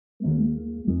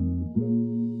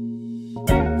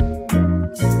Hi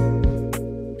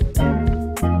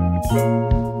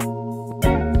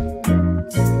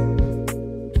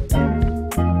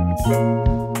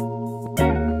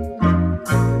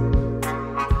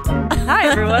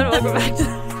everyone, welcome back to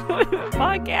the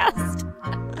podcast.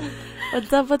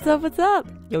 What's up?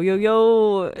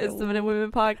 Yo, it's the Minute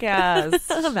Women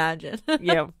Podcast. Imagine.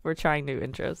 Yeah, we're trying new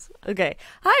intros. Okay.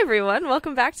 Hi everyone,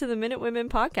 welcome back to the Minute Women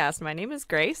Podcast. My name is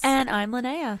Grace. And I'm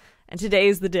Linnea. And today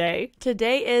is the day.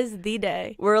 Today is the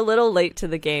day. We're a little late to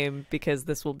the game because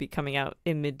this will be coming out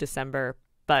in mid-December,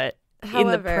 but in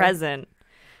the present,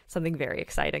 something very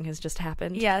exciting has just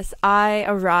happened. Yes, I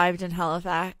arrived in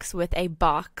Halifax with a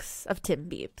box of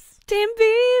Timbiebs.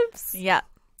 Timbiebs! Yeah.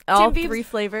 All Timbiebs, 3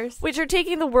 flavors. which are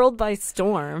taking the world by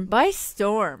storm. By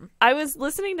storm. I was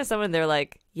listening to someone, they're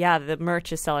like, yeah, the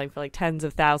merch is selling for like tens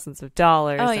of thousands of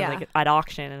dollars and like at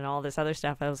auction and all this other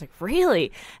stuff. I was like,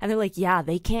 really? And they're like, yeah,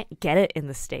 they can't get it in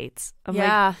the States. I'm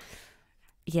like,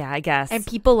 yeah, I guess. And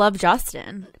people love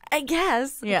Justin. I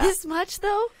guess. Yeah. This much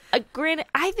though? Granted,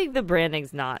 I think the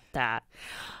branding's not that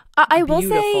I will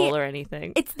beautiful say or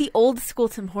anything. it's the old school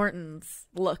Tim Hortons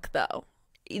look though.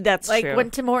 That's like true.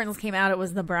 when Tim Hortons came out, it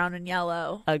was the brown and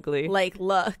yellow. Ugly. Like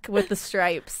look with the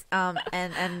stripes.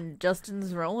 And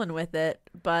Justin's rolling with it.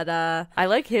 But I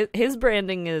like his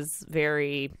branding is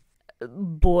very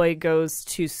boy goes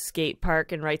to skate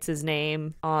park and writes his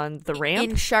name on the ramp.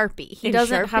 In Sharpie. He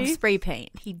doesn't have spray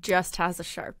paint. He just has a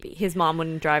Sharpie. His mom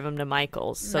wouldn't drive him to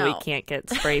Michael's, so he can't get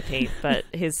spray paint. But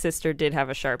his sister did have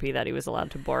a Sharpie that he was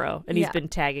allowed to borrow. And he's been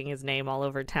tagging his name all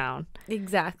over town.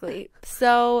 Exactly.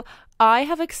 So I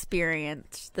have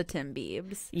experienced the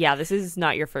Timbiebs. Yeah, this is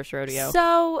not your first rodeo.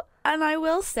 So, and I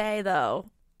will say,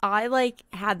 though, I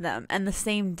had them. And the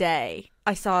same day,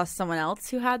 I saw someone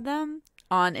else who had them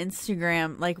on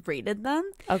Instagram, rated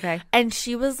them. Okay. And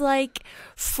she was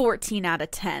 14 out of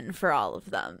 10 for all of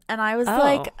them. And I was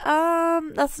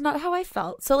that's not how I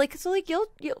felt. So we'll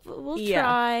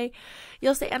try.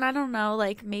 You'll say, and I don't know,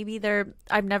 maybe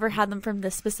I've never had them from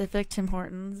this specific Tim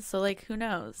Hortons. So who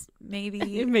knows?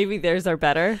 Maybe theirs are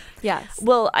better. Yes.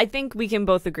 Well, I think we can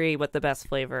both agree what the best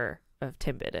flavor of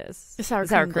Timbit is. Sour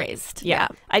cream glazed. Yeah.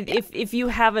 If you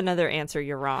have another answer,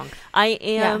 you're wrong. I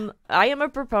am a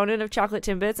proponent of chocolate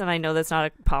Timbits, and I know that's not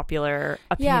a popular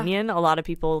opinion. A lot of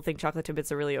people think chocolate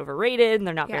Timbits are really overrated and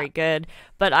they're not very good,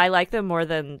 but I like them more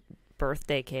than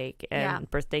birthday cake, and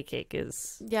birthday cake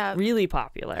is really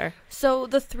popular. So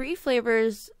the 3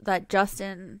 flavors that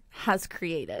Justin has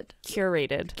curated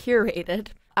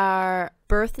are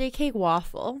birthday cake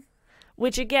waffle.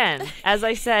 Which, again, as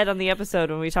I said on the episode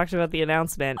when we talked about the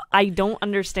announcement, I don't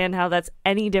understand how that's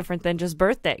any different than just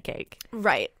birthday cake.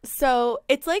 Right. So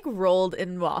it's rolled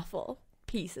in waffle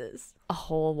pieces. A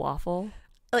whole waffle?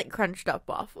 Crunched up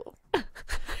waffle.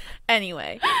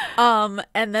 Anyway. And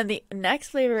then the next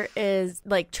flavor is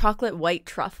chocolate white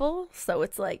truffle. So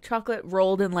it's chocolate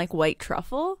rolled in white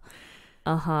truffle.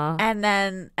 Uh-huh. And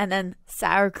then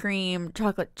sour cream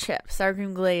chocolate chips, sour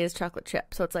cream glazed chocolate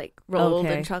chips. So it's rolled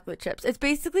in chocolate chips. It's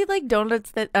basically donuts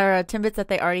that are Timbits that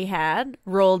they already had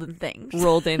rolled in things.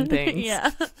 Yeah.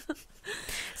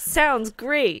 Sounds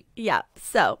great. Yeah.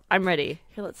 So I'm ready.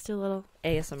 Here, let's do a little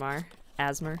ASMR.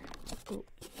 Asmer. Ooh.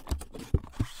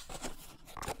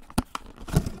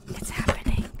 It's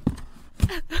happening.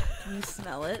 Can you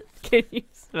smell it? Can you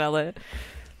smell it?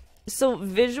 So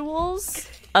visuals,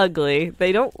 ugly.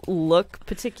 They don't look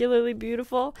particularly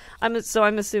beautiful. I'm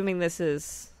assuming this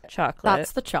is chocolate.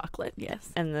 That's the chocolate,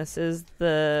 yes. And this is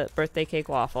the birthday cake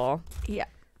waffle. Yeah.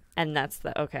 And that's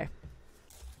okay.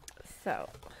 So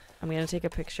I'm going to take a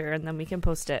picture and then we can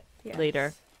post it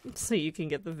later so you can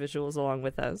get the visuals along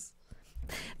with us.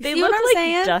 They look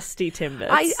like dusty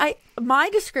Timbits. My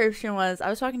description was, I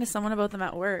was talking to someone about them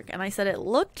at work, and I said it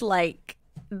looked like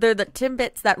they're the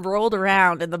Timbits that rolled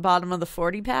around in the bottom of the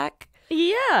 40 pack.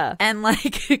 Yeah. And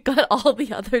got all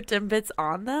the other Timbits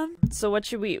on them. So what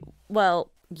should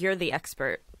you're the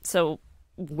expert. So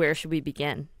where should we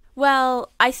begin?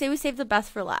 Well, I say we save the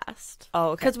best for last.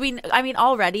 Oh, okay. Because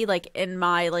already, in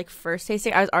my, first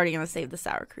tasting, I was already going to save the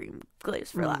sour cream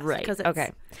glaze for last. Right,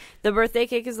 okay. The birthday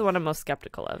cake is the one I'm most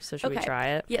skeptical of, so should we try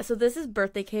it? Yeah, so this is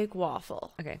birthday cake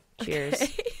waffle. Okay, cheers.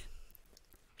 Okay.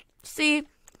 See,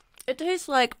 it tastes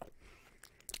like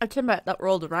a Timbit that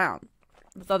rolled around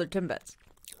with other Timbits.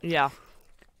 Yeah.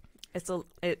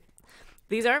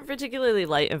 These aren't particularly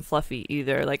light and fluffy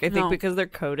either. I think because they're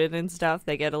coated and stuff,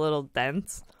 they get a little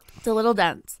dense. It's a little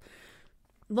dense.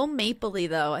 A little mapley,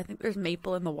 though. I think there's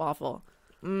maple in the waffle.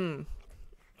 A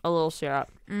little syrup.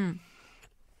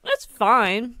 That's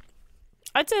fine.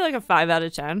 I'd say a 5 out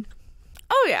of 10.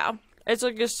 Oh, yeah. It's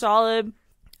a solid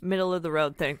middle of the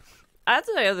road thing. That's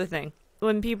the other thing.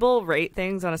 When people rate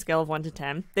things on a scale of 1 to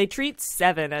 10, they treat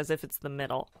 7 as if it's the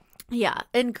middle. Yeah,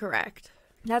 incorrect.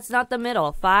 That's not the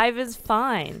middle. 5 is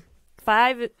fine.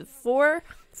 4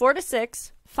 to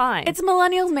 6, fine. It's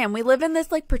millennials, man. We live in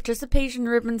this like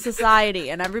participation-driven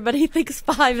society, and everybody thinks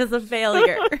 5 is a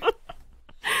failure.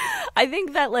 I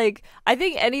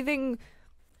think anything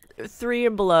 3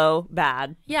 and below,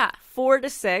 bad. Yeah. 4 to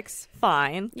 6,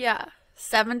 fine. Yeah.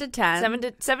 7 to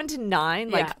 10. 7 to 9,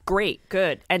 like, Yeah. great,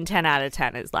 good. And 10 out of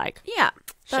 10 is like, yeah.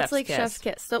 That's chef's like kiss. chef's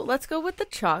kiss. So let's go with the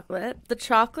chocolate. The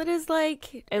chocolate is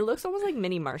like... It looks almost like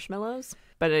mini marshmallows,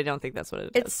 but I don't think that's what it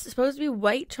is. It's supposed to be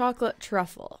white chocolate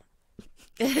truffle.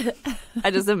 I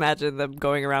just imagine them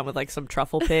going around with like some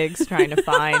truffle pigs trying to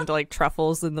find like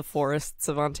truffles in the forests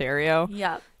of Ontario.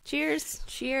 Yeah. Cheers.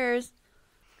 Cheers.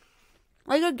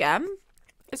 Like, again,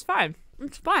 It's fine.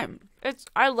 it's fine.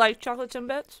 I like chocolate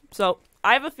Timbits, so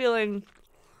I have a feeling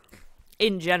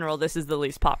in general this is the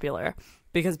least popular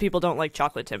because people don't like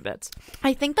chocolate Timbits.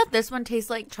 I think that this one tastes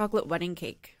like chocolate wedding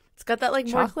cake. It's got that like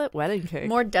Chocolate wedding cake.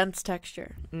 more dense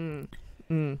texture.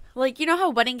 Like, you know how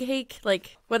wedding cake,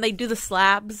 like when they do the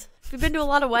slabs? Have you been to a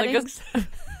lot of weddings?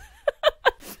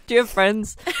 Do you have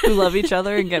friends who love each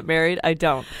other and get married? I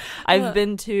don't. I've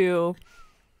been to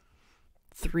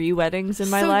 3 weddings in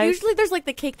my life. So usually there's like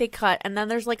the cake they cut, and then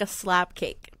there's like a slab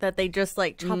cake that they just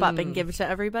like chop up and give to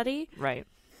everybody. Right.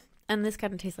 And this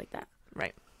kind of tastes like that.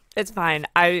 Right. It's fine.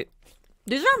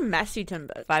 These are messy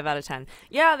Timbits. 5 out of 10.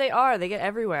 Yeah, they are. They get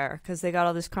everywhere because they got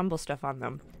all this crumble stuff on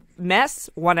them. Mess,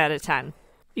 1 out of 10.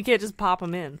 You can't just pop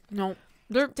them in. No.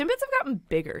 Timbits have gotten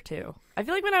bigger, too. I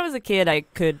feel like when I was a kid, I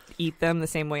could eat them the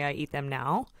same way I eat them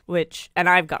now, and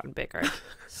I've gotten bigger.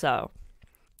 So,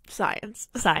 Science.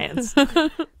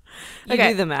 You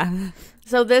do the math.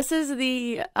 So this is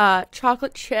the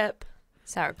chocolate chip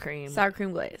Sour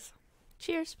cream glaze.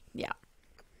 Cheers. Yeah.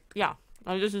 Yeah.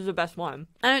 This is the best one.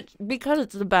 And it's because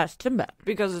it's the best Timbit.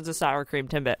 Because it's a sour cream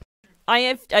Timbit.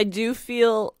 I do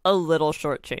feel a little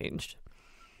shortchanged.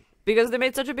 Because they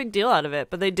made such a big deal out of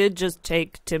it, but they did just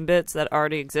take Timbits that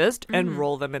already exist and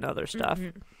roll them in other stuff.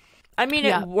 I mean,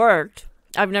 it worked.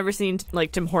 I've never seen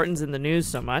like Tim Hortons in the news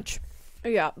so much.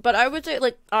 Yeah, but I would say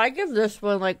like I give this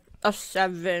one like a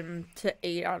 7 to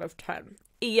 8 out of 10.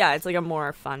 Yeah, it's like a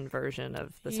more fun version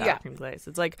of the sour cream glaze.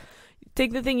 It's like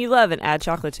take the thing you love and add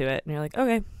chocolate to it, and you're like,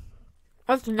 okay,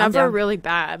 that's never really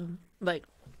bad. Like,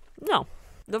 no,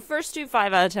 the first 2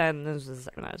 5 out of 10, this is a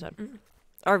 7 out of 10.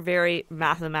 Our very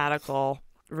mathematical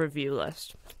review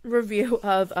list. Review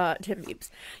of Timbiebs.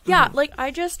 Yeah, like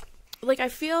I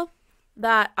feel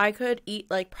that I could eat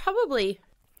like probably,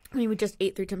 I mean we just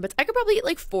ate 3 Timbits. I could probably eat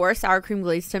like 4 sour cream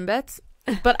glazed Timbits,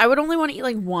 but I would only want to eat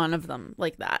like one of them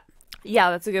like that. Yeah,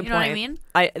 that's a good point. You know what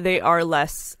I mean? They are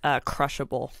less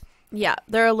crushable. Yeah,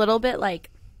 they're a little bit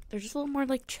like, they're just a little more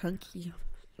like chunky.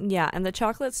 Yeah, and the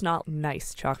chocolate's not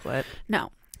nice chocolate.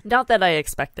 No. Not that I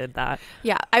expected that.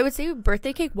 Yeah, I would say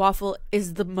birthday cake waffle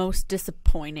is the most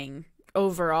disappointing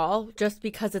overall, just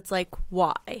because it's like,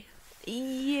 why?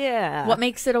 Yeah. What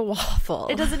makes it a waffle?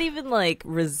 It doesn't even like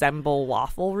resemble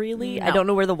waffle, really. No. I don't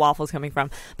know where the waffle's coming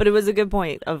from, but it was a good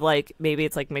point of like maybe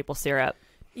it's like maple syrup.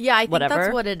 Yeah, I think whatever.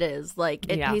 That's what it is.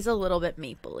 Like it tastes a little bit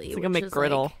mapley. It's like a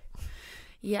McGriddle. Like,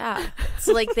 yeah,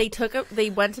 so like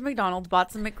they went to McDonald's,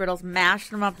 bought some McGriddles,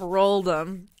 mashed them up, rolled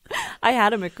them. I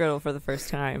had a McGriddle for the first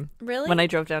time. Really? When I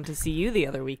drove down to see you the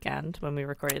other weekend when we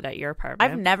recorded at your apartment.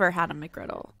 I've never had a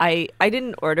McGriddle. I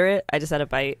didn't order it. I just had a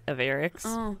bite of Eric's.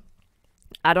 Oh.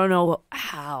 I don't know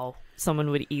how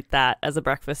someone would eat that as a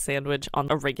breakfast sandwich on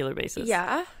a regular basis.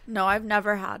 Yeah. No, I've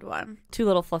never had one. 2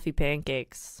 little fluffy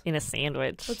pancakes in a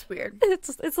sandwich. That's weird.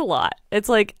 It's a lot. It's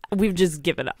like we've just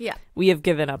given up. Yeah. We have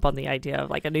given up on the idea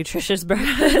of like a nutritious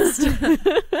breakfast.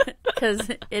 Because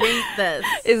it ain't this.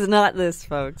 It's not this,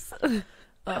 folks.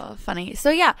 Oh, funny. So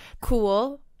yeah,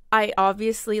 cool. I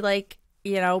obviously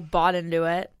bought into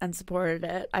it and supported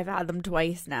it. I've had them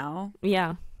twice now.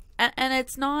 Yeah. And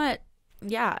it's not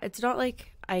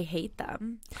like I hate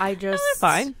them. I just... No,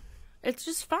 they're fine. It's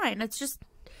just fine. It's just...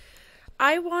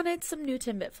 I wanted some new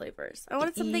Timbit flavors. I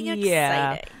wanted something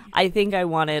exciting. I think I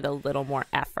wanted a little more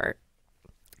effort.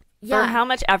 Yeah. For how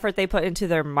much effort they put into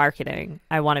their marketing,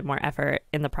 I wanted more effort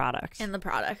in the product.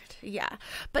 Yeah.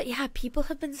 But yeah, people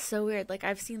have been so weird. Like,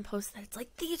 I've seen posts that it's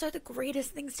like, these are the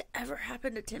greatest things to ever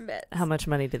happen to Timbits. How much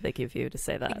money did they give you to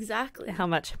say that? Exactly. How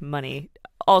much money?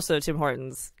 Also, Tim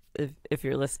Hortons, if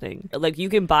you're listening, like, you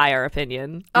can buy our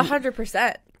opinion.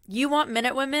 100%. You want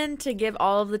Minute Women to give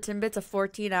all of the Timbits a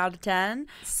 14 out of 10?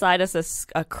 Slide us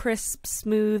a crisp,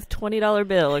 smooth $20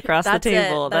 bill across the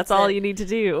table. That's all you need to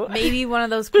do. Maybe one of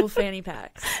those cool fanny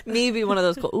packs. Maybe one of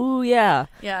those cool. Ooh, yeah.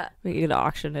 Yeah. We could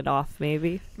auction it off,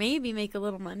 maybe. Maybe make a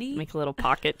little money. Make a little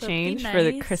pocket change for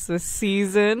the Christmas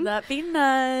season. That'd be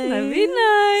nice. That'd be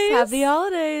nice. Happy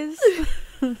holidays.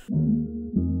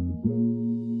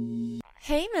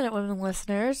 Hey, Minute Women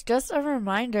listeners, just a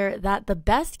reminder that the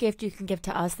best gift you can give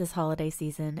to us this holiday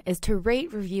season is to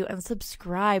rate, review, and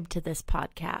subscribe to this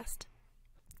podcast.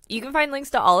 You can find links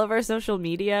to all of our social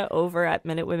media over at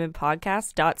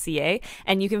minutewomenpodcast.ca,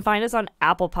 and you can find us on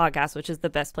Apple Podcasts, which is the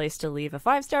best place to leave a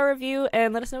 5-star review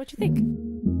and let us know what you think.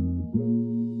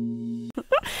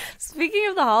 Speaking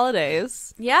of the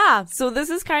holidays. Yeah. So this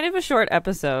is kind of a short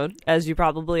episode, as you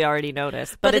probably already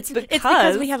noticed. But it's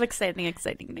because we have exciting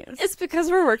news. It's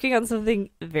because we're working on something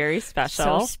very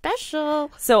special. So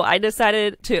special. So I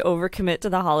decided to overcommit to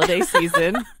the holiday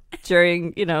season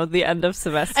during, the end of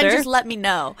semester. And just let me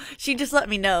know. She just let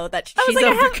me know that she's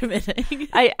overcommitting.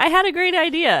 I had a great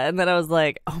idea. And then I was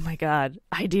like, oh my God,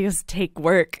 ideas take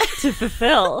work to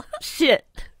fulfill. Shit.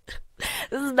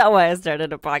 This is not why I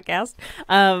started a podcast.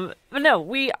 But no,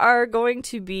 we are going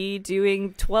to be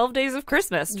doing 12 Days of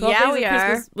Christmas. 12 Days of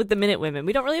Christmas with the Minute Women.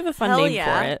 We don't really have a fun name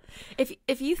for it.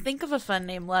 If you think of a fun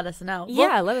name, let us know.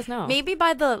 Yeah, let us know. Maybe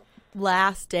by the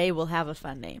last day we'll have a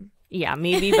fun name. Yeah,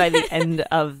 maybe by the end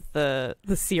of the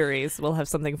series we'll have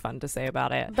something fun to say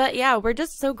about it. But yeah, we're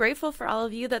just so grateful for all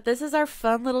of you that this is our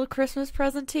fun little Christmas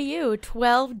present to you.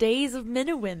 12 Days of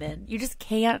Minute Women. You just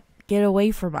can't get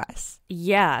away from us.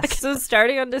 Yeah. So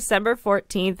starting on December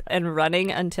 14th and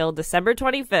running until December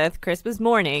 25th, Christmas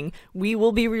morning, we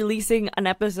will be releasing an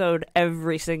episode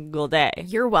every single day.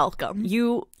 You're welcome.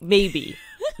 Maybe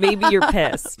you're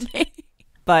pissed.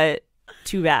 But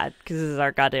too bad, because this is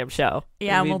our goddamn show.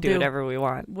 Yeah, we'll do whatever we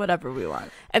want. Whatever we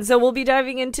want. And so we'll be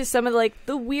diving into some of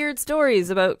the weird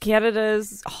stories about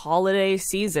Canada's holiday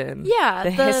season. Yeah. The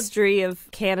history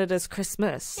of Canada's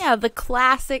Christmas. Yeah, the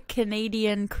classic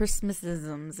Canadian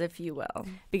Christmasisms, if you will.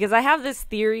 Because I have this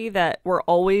theory that we're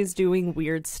always doing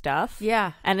weird stuff.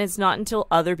 Yeah. And it's not until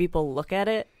other people look at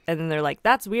it and then they're like,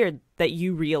 that's weird, that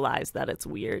you realize that it's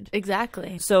weird.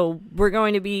 Exactly. So we're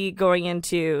going to be going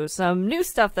into some new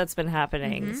stuff that's been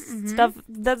happening. Stuff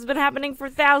that's been happening for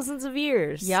thousands of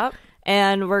years. Yep.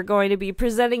 And we're going to be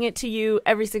presenting it to you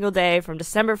every single day from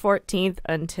December 14th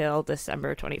until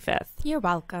December 25th. You're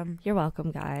welcome. You're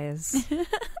welcome, guys.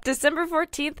 December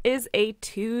 14th is a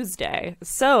Tuesday.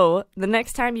 So the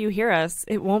next time you hear us,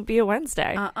 it won't be a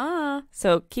Wednesday.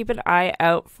 So keep an eye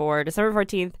out for December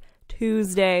 14th,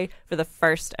 Tuesday, for the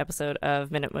first episode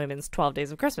of Minute Women's 12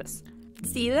 Days of Christmas.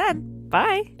 See you then.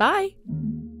 Bye. Bye.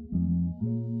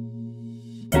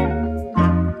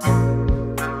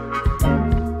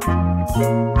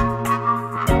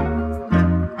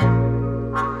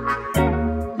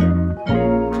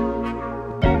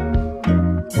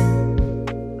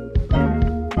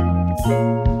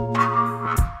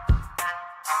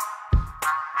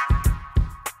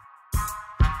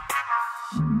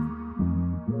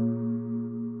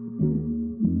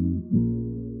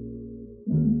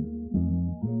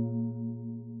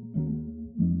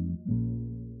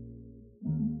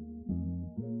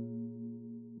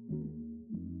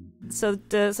 So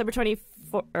December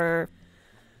 24th,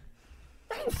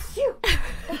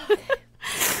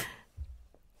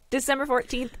 December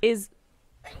 14th is.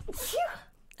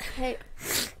 Okay.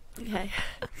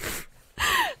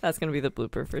 That's gonna be the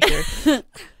blooper for sure.